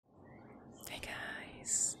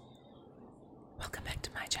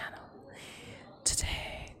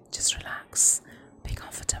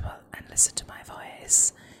listen to my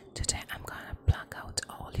voice. Today I'm gonna pluck